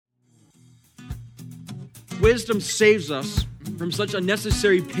wisdom saves us from such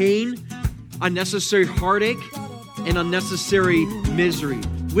unnecessary pain, unnecessary heartache, and unnecessary misery.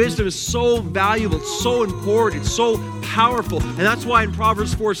 Wisdom is so valuable, it's so important, it's so powerful. And that's why in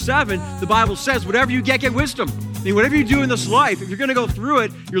Proverbs 4:7, the Bible says, whatever you get wisdom. I mean, whatever you do in this life, if you're going to go through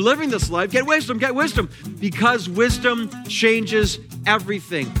it, you're living this life, get wisdom, because wisdom changes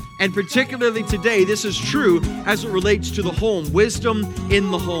everything. And particularly today, this is true as it relates to the home, wisdom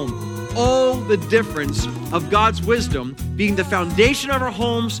in the home. All the difference of God's wisdom being the foundation of our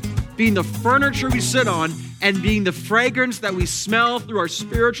homes, being the furniture we sit on, and being the fragrance that we smell through our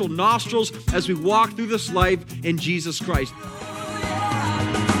spiritual nostrils as we walk through this life in Jesus Christ.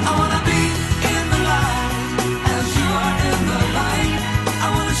 I want to be in the light as you are in the light. I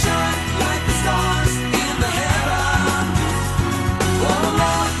want to shine like the stars in the heaven. Oh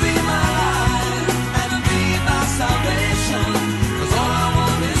Lord, be my light and be my salvation. 'Cause all I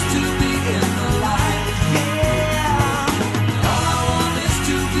want is to be in the light. Yeah. All I want is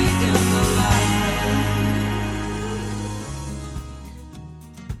to be in the light.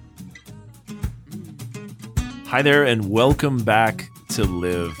 Hi there, and welcome back to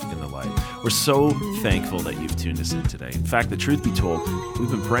Live in the Light. We're so thankful that you've tuned us in today. In fact, the truth be told,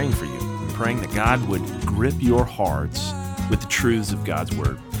 we've been praying for you. We've been praying that God would grip your hearts with the truths of God's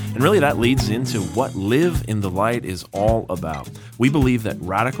Word. And really that leads into what Live in the Light is all about. We believe that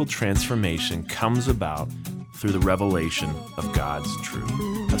radical transformation comes about through the revelation of God's truth.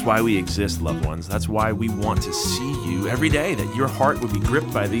 That's why we exist, loved ones. That's why we want to see you every day, that your heart would be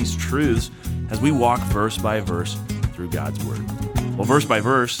gripped by these truths as we walk verse by verse through God's Word. Well, verse by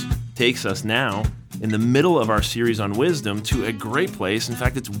verse takes us now in the middle of our series on wisdom to a great place. In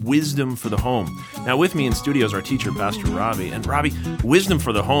fact, it's wisdom for the home. Now with me in studio is our teacher, Pastor Robbie. And Robbie, wisdom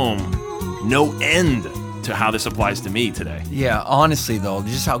for the home, no end to how this applies to me today. Yeah, honestly though,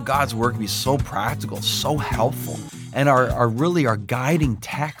 just how God's Word can be so practical, so helpful. And our guiding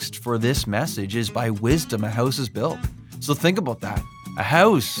text for this message is by wisdom, a house is built. So think about that. A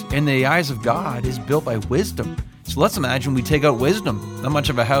house in the eyes of God is built by wisdom. So let's imagine we take out wisdom. Not much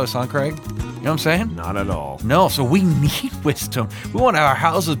of a house, huh, Craig? You know what I'm saying? Not at all. No, so we need wisdom. We want our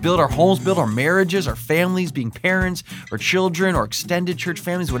houses built, our homes built, our marriages, our families, being parents, or children, or extended church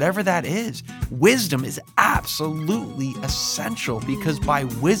families, whatever that is. Wisdom is absolutely essential because by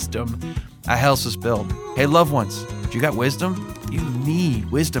wisdom, a house is built. Hey, loved ones, do you got wisdom? You need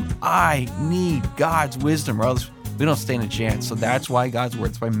wisdom. I need God's wisdom, or else we don't stand a chance. So that's why God's Word,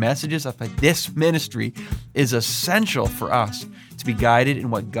 that's why messages of this ministry is essential for us to be guided in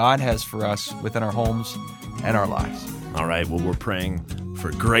what God has for us within our homes and our lives. All right, well, we're praying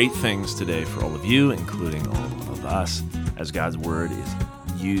for great things today for all of you, including all of us, as God's Word is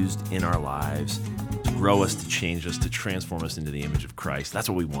used in our lives to grow us, to change us, to transform us into the image of Christ. That's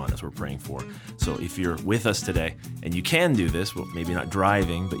what we want, that's what we're praying for. So if you're with us today, and you can do this, well, maybe not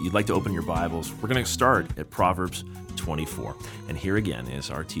driving, but you'd like to open your Bibles, we're going to start at Proverbs 24. And here again is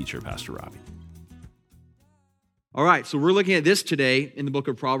our teacher, Pastor Robbie. All right, so we're looking at this today in the book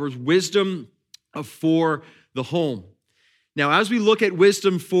of Proverbs, wisdom for the home. Now, as we look at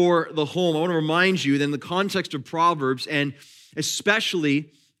wisdom for the home, I want to remind you that in the context of Proverbs, and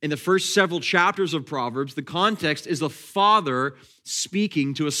especially in the first several chapters of Proverbs, the context is a father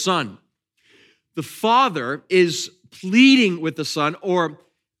speaking to a son. The father is pleading with the son or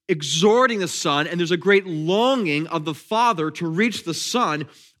exhorting the son, and there's a great longing of the father to reach the son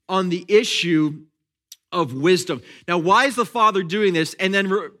on the issue of wisdom. Now, why is the Father doing this? And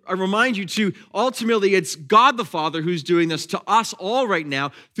then I remind you too, ultimately it's God the Father who's doing this to us all right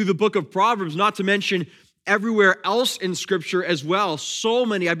now through the book of Proverbs, not to mention everywhere else in Scripture as well. So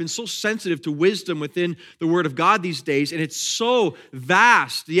many, I've been so sensitive to wisdom within the Word of God these days, and it's so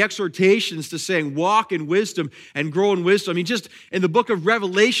vast, the exhortations to saying walk in wisdom and grow in wisdom. I mean, just in the book of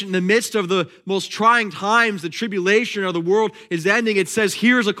Revelation, in the midst of the most trying times, the tribulation of the world is ending, it says,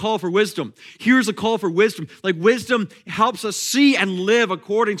 here's a call for wisdom. Here's a call for wisdom. Like wisdom helps us see and live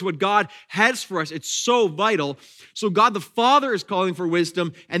according to what God has for us. It's so vital. So God the Father is calling for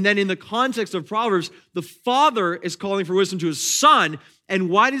wisdom, and then in the context of Proverbs, the Father is calling for wisdom to his Son. And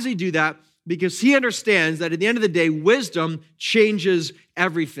why does he do that? Because he understands that at the end of the day, wisdom changes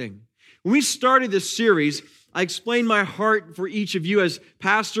everything. When we started this series, I explained my heart for each of you as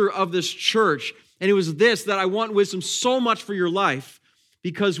pastor of this church, and it was this, that I want wisdom so much for your life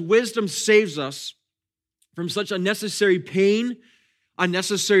because wisdom saves us from such unnecessary pain,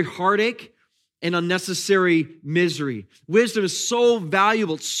 unnecessary heartache, and unnecessary misery. Wisdom is so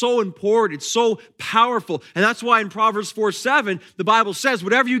valuable, it's so important, it's so powerful. And that's why in Proverbs 4:7, the Bible says,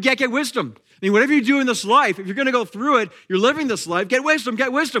 whatever you get wisdom. I mean, whatever you do in this life, if you're going to go through it, you're living this life, get wisdom,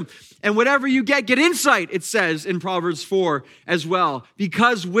 get wisdom. And whatever you get insight, it says in Proverbs 4 as well,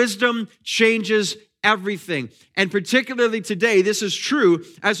 because wisdom changes everything. And particularly today, this is true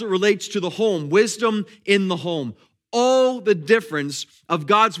as it relates to the home, wisdom in the home. Oh, the difference of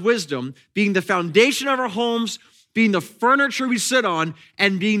God's wisdom being the foundation of our homes, being the furniture we sit on,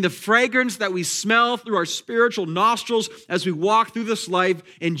 and being the fragrance that we smell through our spiritual nostrils as we walk through this life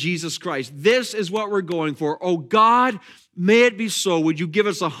in Jesus Christ. This is what we're going for. Oh God, may it be so. Would you give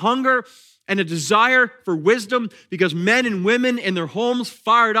us a hunger and a desire for wisdom, because men and women in their homes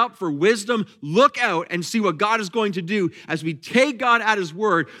fired up for wisdom. Look out and see what God is going to do as we take God at his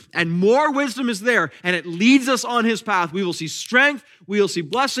word, and more wisdom is there and it leads us on his path. We will see strength, we will see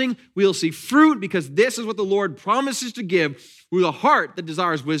blessing, we will see fruit, because this is what the Lord promises to give with a heart that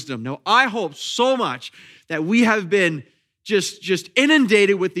desires wisdom. Now, I hope so much that we have been just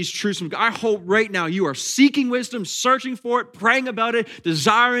inundated with these truths from God. I hope right now you are seeking wisdom, searching for it, praying about it,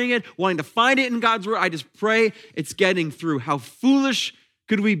 desiring it, wanting to find it in God's word. I just pray it's getting through. How foolish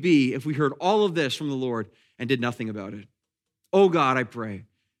could we be if we heard all of this from the Lord and did nothing about it? Oh God, I pray.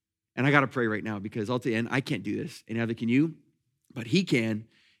 And I got to pray right now, because at the end, I can't do this, and neither can you, but he can.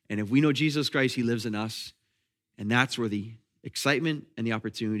 And if we know Jesus Christ, he lives in us. And that's where the excitement and the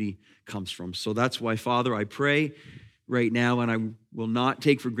opportunity comes from. So that's why, Father, I pray right now, and I will not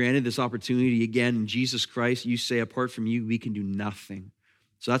take for granted this opportunity again. In Jesus Christ, you say, apart from you, we can do nothing.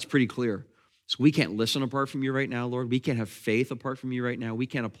 So that's pretty clear. So we can't listen apart from you right now, Lord. We can't have faith apart from you right now. We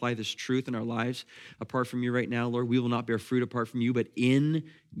can't apply this truth in our lives apart from you right now, Lord. We will not bear fruit apart from you, but in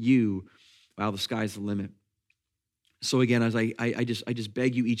you, wow, the sky's the limit. So again, as I just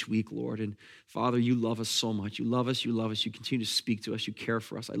beg you each week, Lord, and Father, you love us so much. You love us, you love us. You continue to speak to us. You care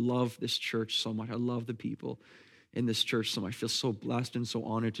for us. I love this church so much. I love the people in this church so much. I feel so blessed and so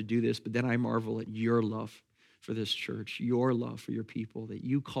honored to do this, but then I marvel at your love for this church, your love for your people, that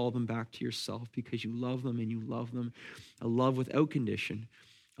you call them back to yourself because you love them and you love them. A love without condition,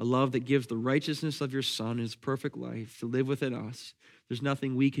 a love that gives the righteousness of your Son, his perfect life, to live within us. There's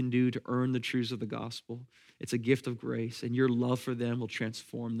nothing we can do to earn the truths of the gospel. It's a gift of grace, and your love for them will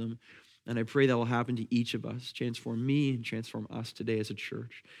transform them. And I pray that will happen to each of us, transform me and transform us today as a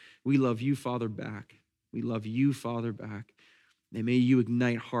church. We love you, Father, back. We love you, Father, back. And may you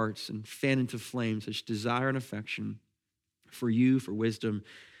ignite hearts and fan into flame such desire and affection for you, for wisdom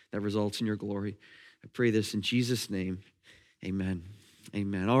that results in your glory. I pray this in Jesus' name. Amen.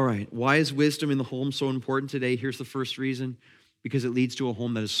 Amen. All right. Why is wisdom in the home so important today? Here's the first reason. Because it leads to a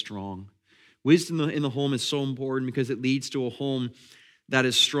home that is strong. Wisdom in the home is so important because it leads to a home that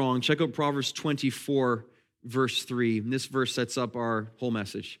is strong. Check out Proverbs 24, verse 3. And this verse sets up our whole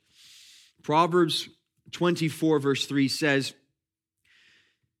message. Proverbs 24, verse 3 says,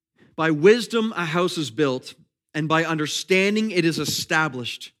 by wisdom a house is built, and by understanding it is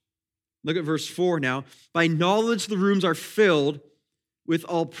established. Look at verse 4 now. By knowledge the rooms are filled with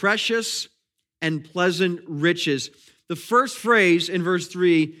all precious and pleasant riches. The first phrase in verse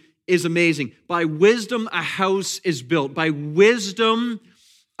 3 is amazing. By wisdom a house is built. By wisdom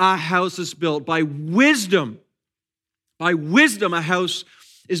a house is built. By wisdom a house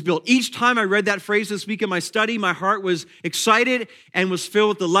is built. Each time I read that phrase this week in my study, my heart was excited and was filled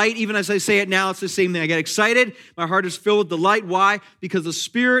with delight. Even as I say it now, it's the same thing. I get excited. My heart is filled with delight. Why? Because the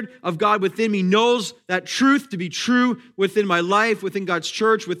Spirit of God within me knows that truth to be true within my life, within God's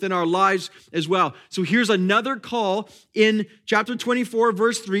church, within our lives as well. So here's another call in chapter 24,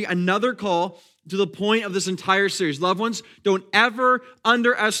 verse 3, another call to the point of this entire series. Loved ones, don't ever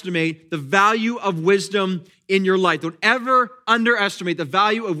underestimate the value of wisdom in your life. Don't ever underestimate the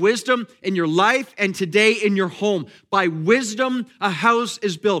value of wisdom in your life and today in your home. By wisdom, a house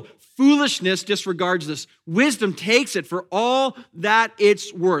is built. Foolishness disregards this. Wisdom takes it for all that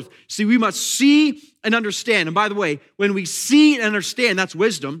it's worth. See, we must see and understand. And by the way, when we see and understand, that's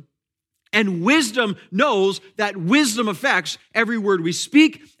wisdom. And wisdom knows that wisdom affects every word we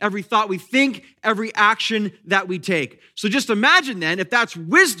speak, every thought we think, every action that we take. So just imagine then, if that's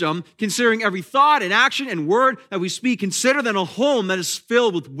wisdom, considering every thought and action and word that we speak, consider then a home that is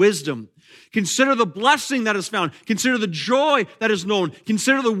filled with wisdom. Consider the blessing that is found. Consider the joy that is known.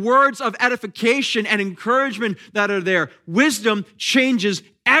 Consider the words of edification and encouragement that are there. Wisdom changes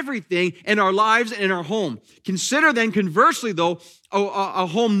everything in our lives and in our home. Consider then, conversely though, a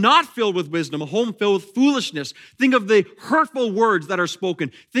home not filled with wisdom, a home filled with foolishness. Think of the hurtful words that are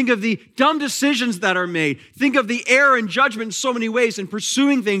spoken. Think of the dumb decisions that are made. Think of the error and judgment in so many ways and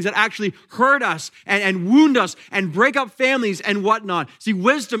pursuing things that actually hurt us and wound us and break up families and whatnot. See,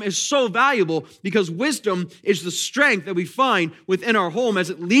 wisdom is so valuable because wisdom is the strength that we find within our home as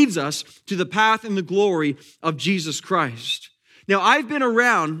it leads us to the path and the glory of Jesus Christ. Now, I've been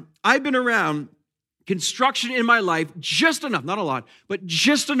around construction in my life just enough, not a lot, but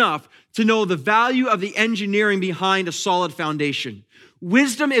just enough to know the value of the engineering behind a solid foundation.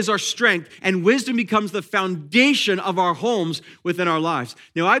 Wisdom is our strength, and wisdom becomes the foundation of our homes within our lives.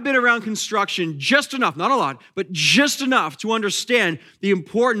 Now, I've been around construction just enough, not a lot, but just enough to understand the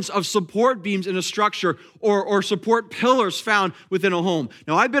importance of support beams in a structure or support pillars found within a home.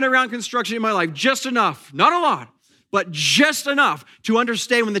 Now, I've been around construction in my life just enough, not a lot, but just enough to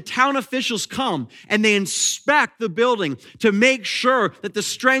understand when the town officials come and they inspect the building to make sure that the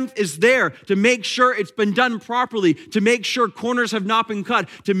strength is there, to make sure it's been done properly, to make sure corners have not been cut,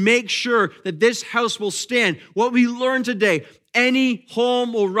 to make sure that this house will stand. What we learned today, any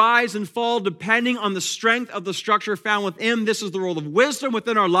home will rise and fall depending on the strength of the structure found within. This is the role of wisdom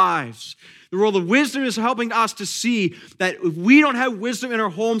within our lives. The role of wisdom is helping us to see that if we don't have wisdom in our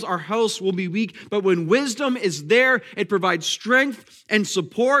homes, our house will be weak. But when wisdom is there, it provides strength and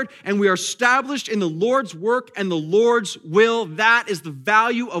support, and we are established in the Lord's work and the Lord's will. That is the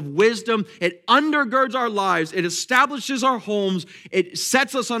value of wisdom. It undergirds our lives. It establishes our homes. It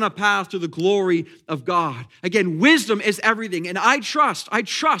sets us on a path to the glory of God. Again, wisdom is everything. And I trust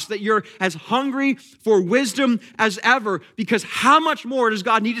that you're as hungry for wisdom as ever, because how much more does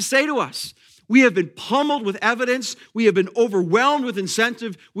God need to say to us? We have been pummeled with evidence. We have been overwhelmed with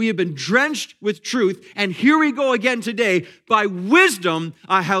incentive. We have been drenched with truth. And here we go again today. By wisdom,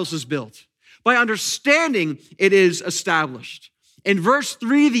 a house is built. By understanding, it is established. In verse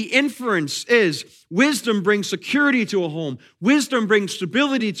 3, the inference is wisdom brings security to a home. Wisdom brings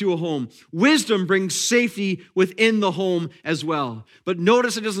stability to a home. Wisdom brings safety within the home as well. But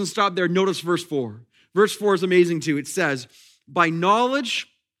notice it doesn't stop there. Notice verse 4. Verse 4 is amazing too. It says, by knowledge,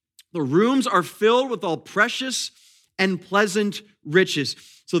 the rooms are filled with all precious and pleasant riches.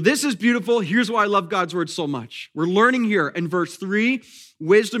 So this is beautiful. Here's why I love God's word so much. We're learning here in verse 3,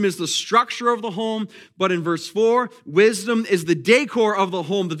 wisdom is the structure of the home. But in verse 4, wisdom is the decor of the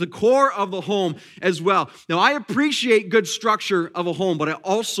home, the decor of the home as well. Now, I appreciate good structure of a home, but I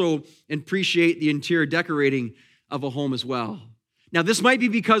also appreciate the interior decorating of a home as well. Now, this might be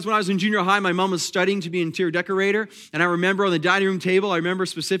because when I was in junior high, my mom was studying to be an interior decorator. And I remember on the dining room table, I remember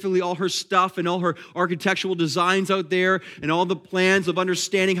specifically all her stuff and all her architectural designs out there and all the plans of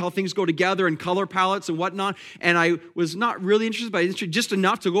understanding how things go together and color palettes and whatnot. And I was not really interested, but just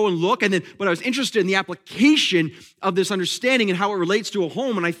enough to go and look. But I was interested in the application of this understanding and how it relates to a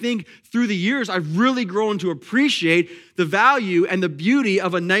home. And I think through the years, I've really grown to appreciate the value and the beauty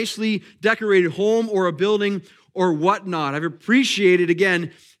of a nicely decorated home or a building or whatnot. I've appreciated,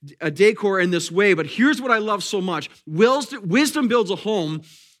 again, a decor in this way, but here's what I love so much. Wisdom builds a home,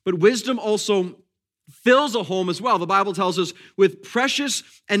 but wisdom also fills a home as well. The Bible tells us with precious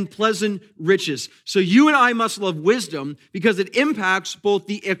and pleasant riches. So you and I must love wisdom because it impacts both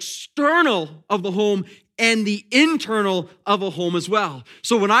the external of the home and the internal of a home as well.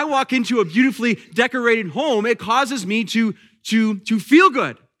 So when I walk into a beautifully decorated home, it causes me to feel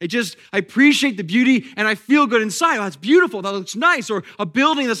good. I appreciate the beauty and I feel good inside. Oh, that's beautiful. That looks nice. Or a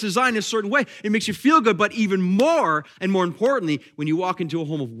building that's designed in a certain way. It makes you feel good. But even more and more importantly, when you walk into a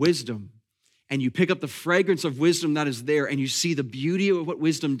home of wisdom and you pick up the fragrance of wisdom that is there and you see the beauty of what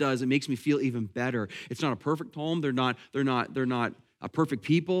wisdom does, it makes me feel even better. It's not a perfect home. They're not a perfect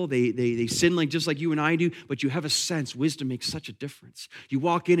people. They sin just like you and I do, but you have a sense. Wisdom makes such a difference. You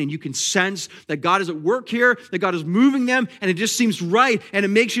walk in and you can sense that God is at work here, that God is moving them, and it just seems right, and it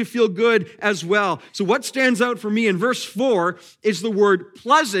makes you feel good as well. So what stands out for me in verse 4 is the word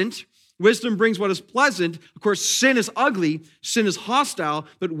pleasant. Wisdom brings what is pleasant. Of course, sin is ugly, sin is hostile,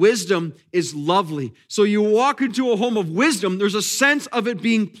 but wisdom is lovely. So you walk into a home of wisdom, there's a sense of it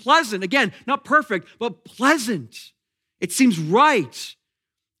being pleasant. Again, not perfect, but pleasant. It seems right.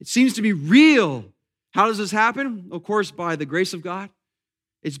 It seems to be real. How does this happen? Of course, by the grace of God.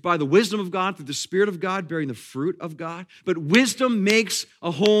 It's by the wisdom of God, through the Spirit of God, bearing the fruit of God. But wisdom makes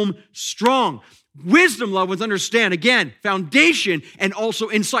a home strong. Wisdom, loved ones, understand, again, foundation and also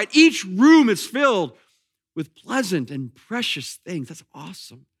insight. Each room is filled with pleasant and precious things. That's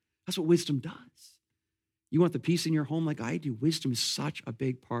awesome. That's what wisdom does. You want the peace in your home like I do? Wisdom is such a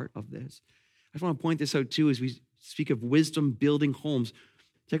big part of this. I just want to point this out too as we speak of wisdom building homes.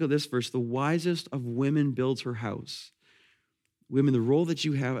 Check out this verse. The wisest of women builds her house. Women, the role that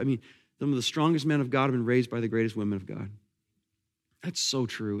you have, I mean, some of the strongest men of God have been raised by the greatest women of God. That's so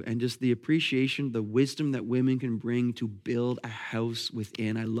true. And just the appreciation, the wisdom that women can bring to build a house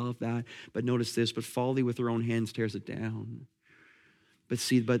within. I love that. But notice this, but folly with her own hands tears it down.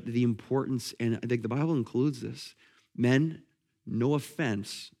 But the importance, and I think the Bible includes this. Men, no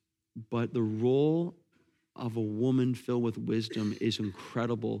offense, but the role of a woman filled with wisdom is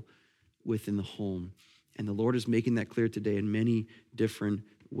incredible within the home. And the Lord is making that clear today in many different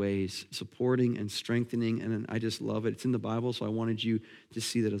ways, supporting and strengthening, and I just love it. It's in the Bible, so I wanted you to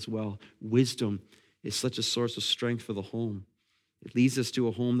see that as well. Wisdom is such a source of strength for the home. It leads us to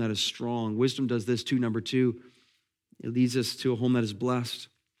a home that is strong. Wisdom does this too, number two. It leads us to a home that is blessed.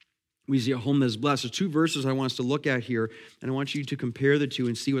 We see a home that is blessed. There's two verses I want us to look at here, and I want you to compare the two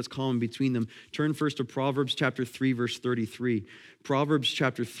and see what's common between them. Turn first to Proverbs chapter 3, verse 33. Proverbs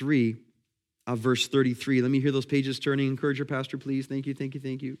chapter 3, verse 33. Let me hear those pages turning. Encourage your pastor, please. Thank you, thank you,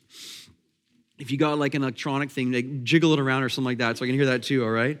 thank you. If you got like an electronic thing, like jiggle it around or something like that so I can hear that too, all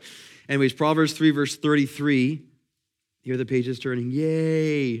right? Anyways, Proverbs 3, verse 33. Hear the pages turning.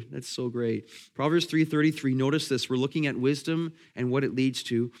 Yay, that's so great. Proverbs 3:33, notice this. We're looking at wisdom and what it leads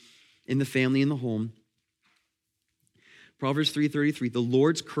to in the family, in the home. Proverbs 3:33, the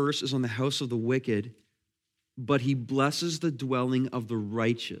Lord's curse is on the house of the wicked, but he blesses the dwelling of the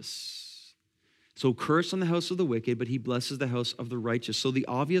righteous. So curse on the house of the wicked, but he blesses the house of the righteous. So the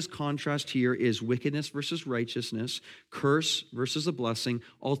obvious contrast here is wickedness versus righteousness, curse versus a blessing,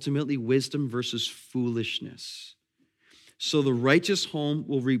 ultimately wisdom versus foolishness. So the righteous home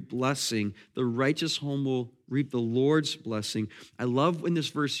will reap blessing. The righteous home will reap the Lord's blessing. I love in this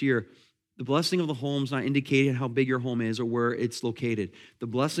verse here, the blessing of the home is not indicating how big your home is or where it's located. The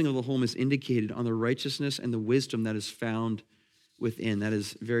blessing of the home is indicated on the righteousness and the wisdom that is found within. That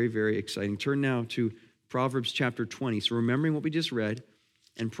is very, very exciting. Turn now to Proverbs chapter 20. So remembering what we just read,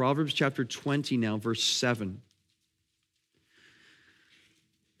 and Proverbs chapter 20 now, verse 7.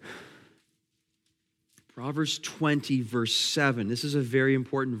 Proverbs 20, verse 7. This is a very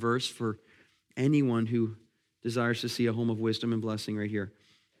important verse for anyone who desires to see a home of wisdom and blessing right here.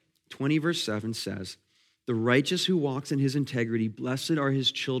 20, verse 7 says, the righteous who walks in his integrity, blessed are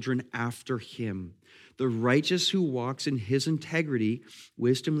his children after him. The righteous who walks in his integrity,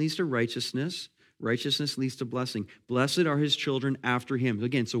 wisdom leads to righteousness, righteousness leads to blessing. Blessed are his children after him.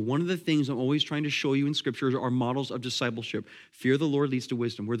 Again, so one of the things I'm always trying to show you in Scripture are models of discipleship. Fear of the Lord leads to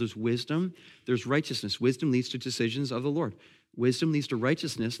wisdom. Where there's wisdom, there's righteousness. Wisdom leads to decisions of the Lord. Wisdom leads to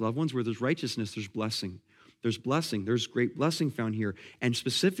righteousness. Loved ones, where there's righteousness, there's blessing. There's blessing. There's great blessing found here. And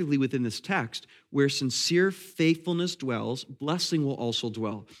specifically within this text, where sincere faithfulness dwells, blessing will also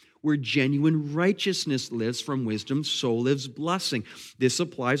dwell. Where genuine righteousness lives from wisdom, so lives blessing. This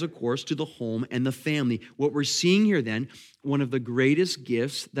applies, of course, to the home and the family. What we're seeing here then, one of the greatest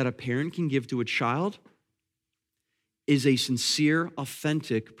gifts that a parent can give to a child is a sincere,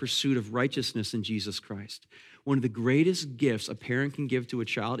 authentic pursuit of righteousness in Jesus Christ. One of the greatest gifts a parent can give to a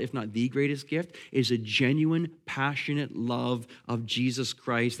child, if not the greatest gift, is a genuine, passionate love of Jesus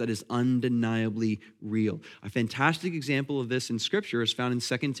Christ that is undeniably real. A fantastic example of this in Scripture is found in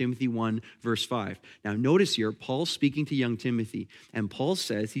 2 Timothy 1, verse 5. Now notice here, Paul's speaking to young Timothy, and Paul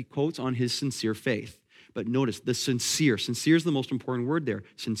says, he quotes on his sincere faith. But notice, the sincere is the most important word there.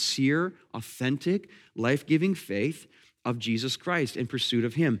 Sincere, authentic, life-giving faith of Jesus Christ in pursuit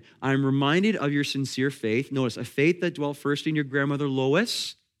of him. I'm reminded of your sincere faith. Notice, a faith that dwelt first in your grandmother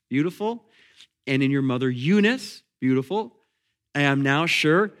Lois, beautiful, and in your mother Eunice, beautiful, and I'm now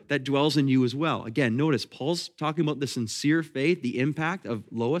sure that dwells in you as well. Again, notice, Paul's talking about the sincere faith, the impact of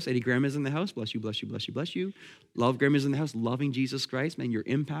Lois. Any grandmas in the house? Bless you, bless you, bless you, bless you. Love grandmas in the house, loving Jesus Christ. Man, your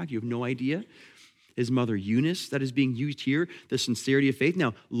impact, you have no idea. His mother Eunice, that is being used here, the sincerity of faith.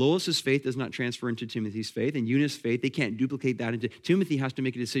 Now, Lois's faith does not transfer into Timothy's faith, and Eunice's faith, they can't duplicate that into, Timothy has to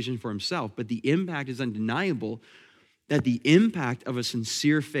make a decision for himself, but the impact is undeniable, that the impact of a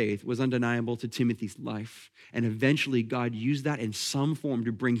sincere faith was undeniable to Timothy's life. And eventually, God used that in some form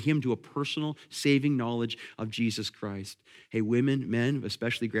to bring him to a personal saving knowledge of Jesus Christ. Hey, women, men,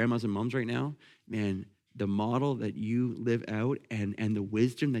 especially grandmas and moms right now, man, the model that you live out and the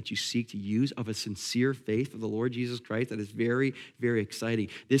wisdom that you seek to use of a sincere faith of the Lord Jesus Christ, that is very, very exciting.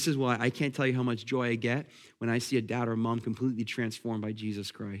 This is why I can't tell you how much joy I get when I see a dad or a mom completely transformed by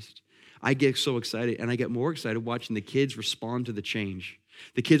Jesus Christ. I get so excited, and I get more excited watching the kids respond to the change.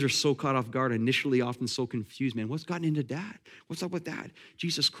 The kids are so caught off guard, initially often so confused, man. What's gotten into dad? What's up with dad?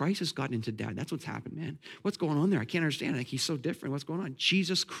 Jesus Christ has gotten into dad. That's what's happened, man. What's going on there? I can't understand. Like, he's so different. What's going on?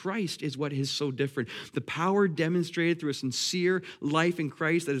 Jesus Christ is what is so different. The power demonstrated through a sincere life in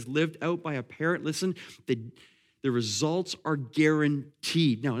Christ that is lived out by a parent. Listen, the results are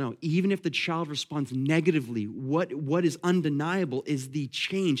guaranteed. No, even if the child responds negatively, what is undeniable is the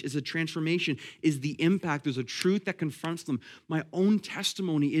change, is the transformation, is the impact. There's a truth that confronts them. My own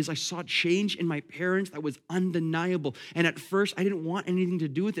testimony is I saw change in my parents that was undeniable. And at first, I didn't want anything to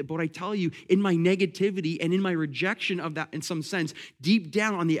do with it. But what I tell you, in my negativity and in my rejection of that, in some sense, deep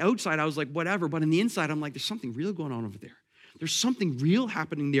down on the outside, I was like, whatever. But on the inside, I'm like, there's something real going on over there. There's something real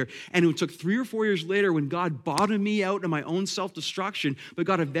happening there. And it took 3 or 4 years later when God bottomed me out in my own self-destruction, but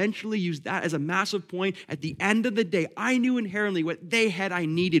God eventually used that as a massive point. At the end of the day, I knew inherently what they had I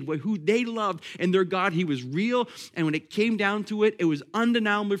needed, who they loved, and their God, he was real. And when it came down to it, it was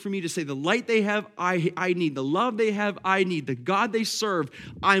undeniable for me to say the light they have, I need. The love they have, I need. The God they serve,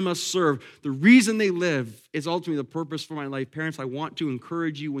 I must serve. The reason they live is ultimately the purpose for my life. Parents, I want to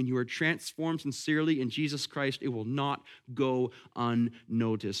encourage you, when you are transformed sincerely in Jesus Christ, it will not go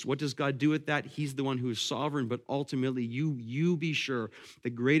unnoticed. What does God do with that? He's the one who is sovereign, but ultimately you be sure the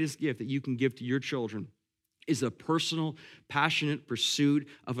greatest gift that you can give to your children is a personal, passionate pursuit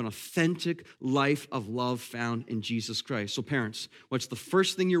of an authentic life of love found in Jesus Christ. So parents, what's the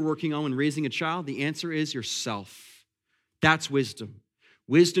first thing you're working on when raising a child? The answer is yourself. That's wisdom.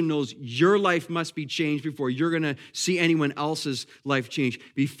 Wisdom knows your life must be changed before you're going to see anyone else's life change.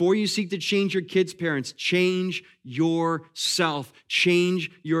 Before you seek to change your kids' parents, change yourself.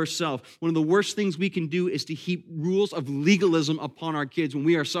 Change yourself. One of the worst things we can do is to heap rules of legalism upon our kids when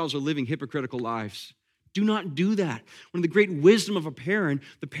we ourselves are living hypocritical lives. Do not do that. One of the great wisdom of a parent,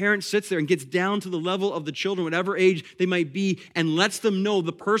 the parent sits there and gets down to the level of the children, whatever age they might be, and lets them know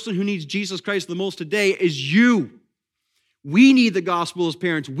the person who needs Jesus Christ the most today is you. We need the gospel as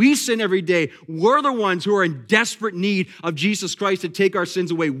parents. We sin every day. We're the ones who are in desperate need of Jesus Christ to take our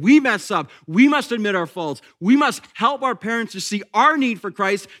sins away. We mess up. We must admit our faults. We must help our parents to see our need for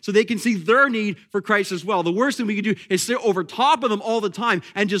Christ so they can see their need for Christ as well. The worst thing we can do is sit over top of them all the time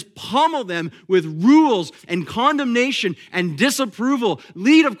and just pummel them with rules and condemnation and disapproval.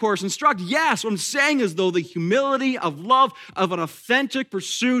 Lead, of course, instruct. Yes, what I'm saying is, though, the humility of love, of an authentic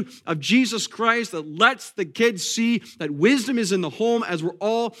pursuit of Jesus Christ that lets the kids see that wisdom is in the home as we're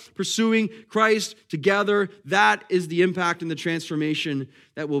all pursuing Christ together. That is the impact and the transformation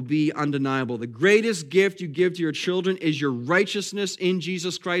that will be undeniable. The greatest gift you give to your children is your righteousness in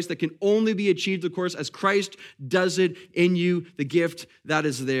Jesus Christ that can only be achieved, of course, as Christ does it in you, the gift that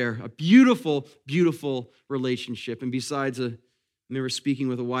is there. A beautiful, beautiful relationship. And besides, I remember speaking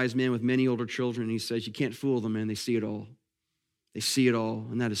with a wise man with many older children, and he says, you can't fool them, man. They see it all. They see it all,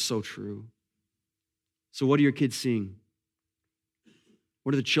 and that is so true. So what are your kids seeing?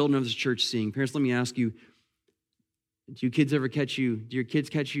 What are the children of this church seeing? Parents, let me ask you, do your kids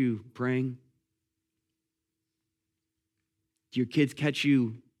catch you praying? Do your kids catch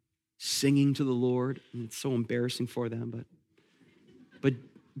you singing to the Lord? And it's so embarrassing for them,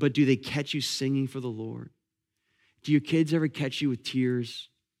 but do they catch you singing for the Lord? Do your kids ever catch you with tears?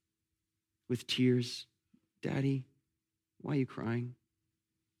 With tears? Daddy, why are you crying?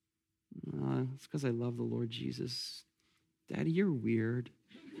 It's because I love the Lord Jesus. Daddy, you're weird.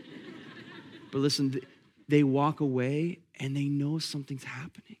 But listen, they walk away and they know something's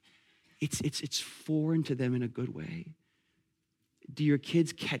happening. It's foreign to them in a good way. Do your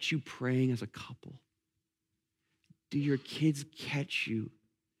kids catch you praying as a couple? Do your kids catch you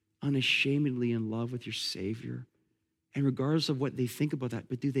unashamedly in love with your Savior? And regardless of what they think about that,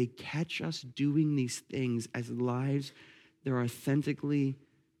 but do they catch us doing these things as lives that are authentically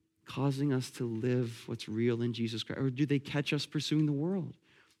causing us to live what's real in Jesus Christ? Or do they catch us pursuing the world?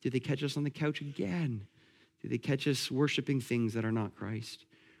 Do they catch us on the couch again? Do they catch us worshiping things that are not Christ?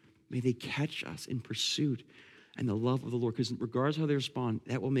 May they catch us in pursuit and the love of the Lord, because regardless of how they respond,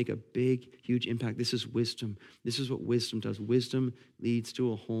 that will make a big, huge impact. This is wisdom. This is what wisdom does. Wisdom leads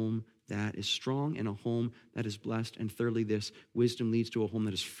to a home that is strong and a home that is blessed. And thirdly, this, wisdom leads to a home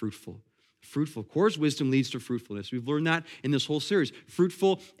that is fruitful. Fruitful. Of course, wisdom leads to fruitfulness. We've learned that in this whole series.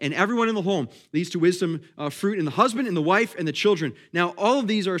 Fruitful, and everyone in the home leads to wisdom, fruit in the husband, in the wife, and the children. Now, all of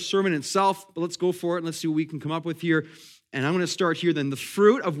these are a sermon in itself, but let's go for it and let's see what we can come up with here. And I'm going to start here then. The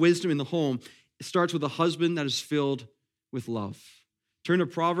fruit of wisdom in the home, it starts with a husband that is filled with love. Turn to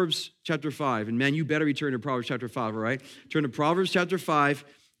Proverbs chapter 5. And man, you better be turning to Proverbs chapter 5, all right? Turn to Proverbs chapter 5,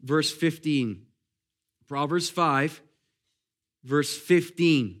 verse 15. Proverbs 5, verse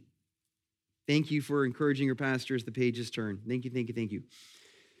 15. Thank you for encouraging your pastor as the pages turn. Thank you.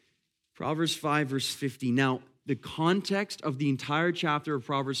 Proverbs 5, verse 50. Now, the context of the entire chapter of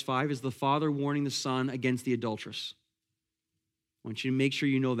Proverbs 5 is the father warning the son against the adulteress. I want you to make sure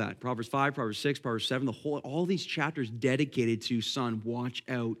you know that. Proverbs 5, Proverbs 6, Proverbs 7, all these chapters dedicated to son, watch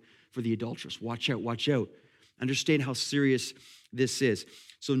out for the adulteress. Watch out. Understand how serious this is.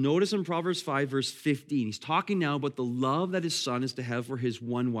 So notice in Proverbs 5, verse 15, he's talking now about the love that his son is to have for his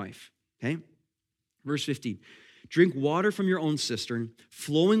one wife. Okay? Verse 15, drink water from your own cistern,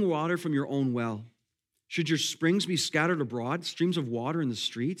 flowing water from your own well. Should your springs be scattered abroad, streams of water in the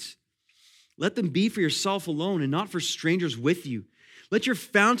streets? Let them be for yourself alone and not for strangers with you. Let your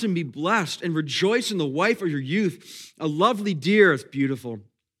fountain be blessed and rejoice in the wife of your youth. A lovely deer, it's beautiful.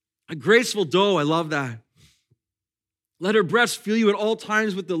 A graceful doe, I love that. Let her breast fill you at all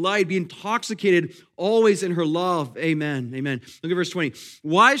times with delight. Be intoxicated always in her love. Amen. Look at verse 20.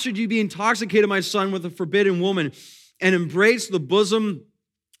 Why should you be intoxicated, my son, with a forbidden woman and embrace the bosom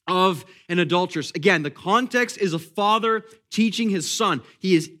of an adulteress? Again, the context is a father teaching his son.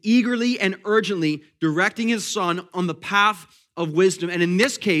 He is eagerly and urgently directing his son on the path of wisdom. And in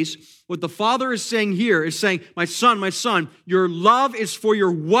this case, what the father is saying here is saying, my son, your love is for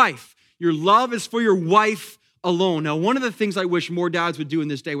your wife. Your love is for your wife alone. Now, one of the things I wish more dads would do in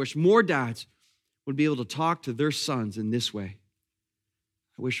this day, I wish more dads would be able to talk to their sons in this way.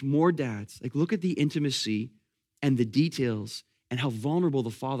 I wish more dads, look at the intimacy and the details and how vulnerable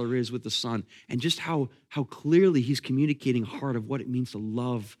the father is with the son and just how clearly he's communicating a heart of what it means to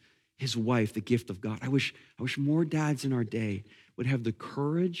love his wife, the gift of God. I wish more dads in our day would have the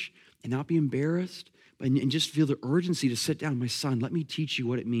courage and not be embarrassed and just feel the urgency to sit down. My son, let me teach you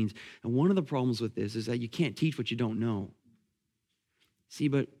what it means. And one of the problems with this is that you can't teach what you don't know. See,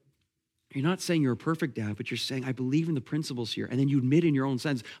 but you're not saying you're a perfect dad, but you're saying, I believe in the principles here. And then you admit in your own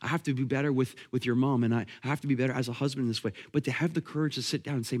sense, I have to be better with your mom, and I have to be better as a husband in this way. But to have the courage to sit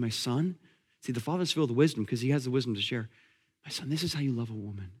down and say, my son, see, the father's filled with wisdom because he has the wisdom to share. My son, this is how you love a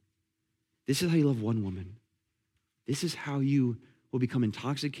woman. This is how you love one woman. This is how you will become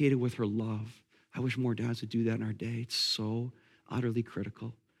intoxicated with her love. I wish more dads would do that in our day. It's so utterly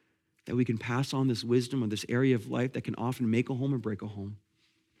critical that we can pass on this wisdom of this area of life that can often make a home or break a home.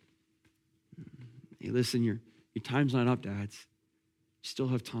 Hey, listen, your time's not up, dads. You still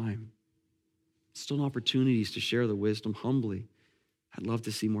have time. Still opportunities to share the wisdom humbly. I'd love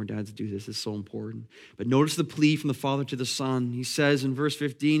to see more dads do this. It's so important. But notice the plea from the father to the son. He says in verse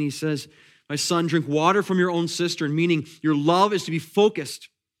 15, he says, my son, drink water from your own cistern, meaning your love is to be focused.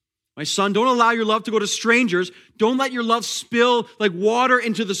 My son, don't allow your love to go to strangers. Don't let your love spill like water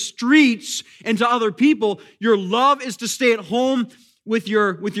into the streets and to other people. Your love is to stay at home with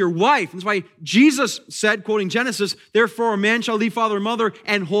your wife. That's why Jesus said, quoting Genesis, therefore a man shall leave father and mother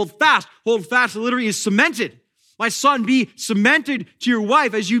and hold fast. Hold fast literally is cemented. My son, be cemented to your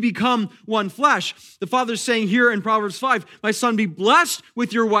wife as you become one flesh. The father's saying here in Proverbs 5, my son, be blessed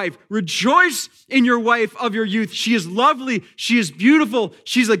with your wife. Rejoice in your wife of your youth. She is lovely. She is beautiful.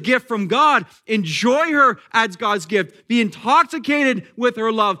 She's a gift from God. Enjoy her as God's gift. Be intoxicated with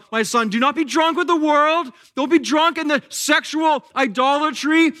her love. My son, do not be drunk with the world. Don't be drunk in the sexual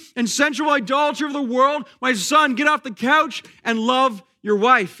idolatry and sensual idolatry of the world. My son, get off the couch and love your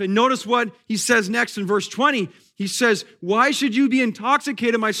wife. And notice what he says next in verse 20. He says, why should you be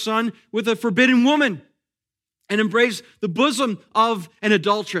intoxicated, my son, with a forbidden woman and embrace the bosom of an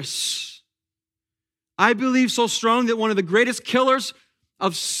adulteress? I believe so strongly that one of the greatest killers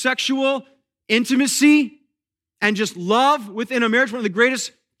of sexual intimacy and just love within a marriage, one of the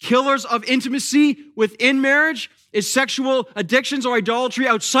greatest killers of intimacy within marriage is sexual addictions or idolatry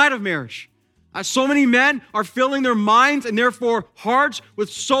outside of marriage. So many men are filling their minds and therefore hearts with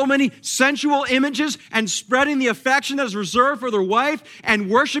so many sensual images and spreading the affection that is reserved for their wife and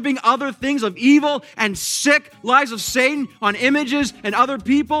worshiping other things of evil and sick lies of Satan on images and other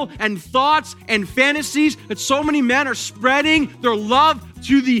people and thoughts and fantasies that so many men are spreading their love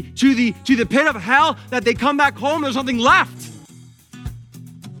to the pit of hell that they come back home, there's nothing left.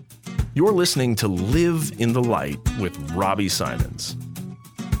 You're listening to Live in the Light with Robbie Simons.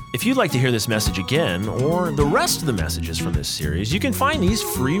 If you'd like to hear this message again, or the rest of the messages from this series, you can find these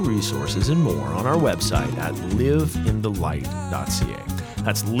free resources and more on our website at liveinthelight.ca.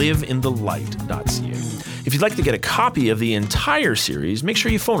 That's liveinthelight.ca. If you'd like to get a copy of the entire series, make sure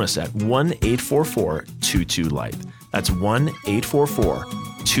you phone us at 1-844-22-LIGHT. That's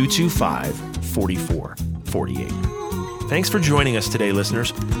 1-844-225-4448. Thanks for joining us today,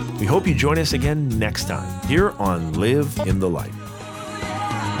 listeners. We hope you join us again next time here on Live in the Light.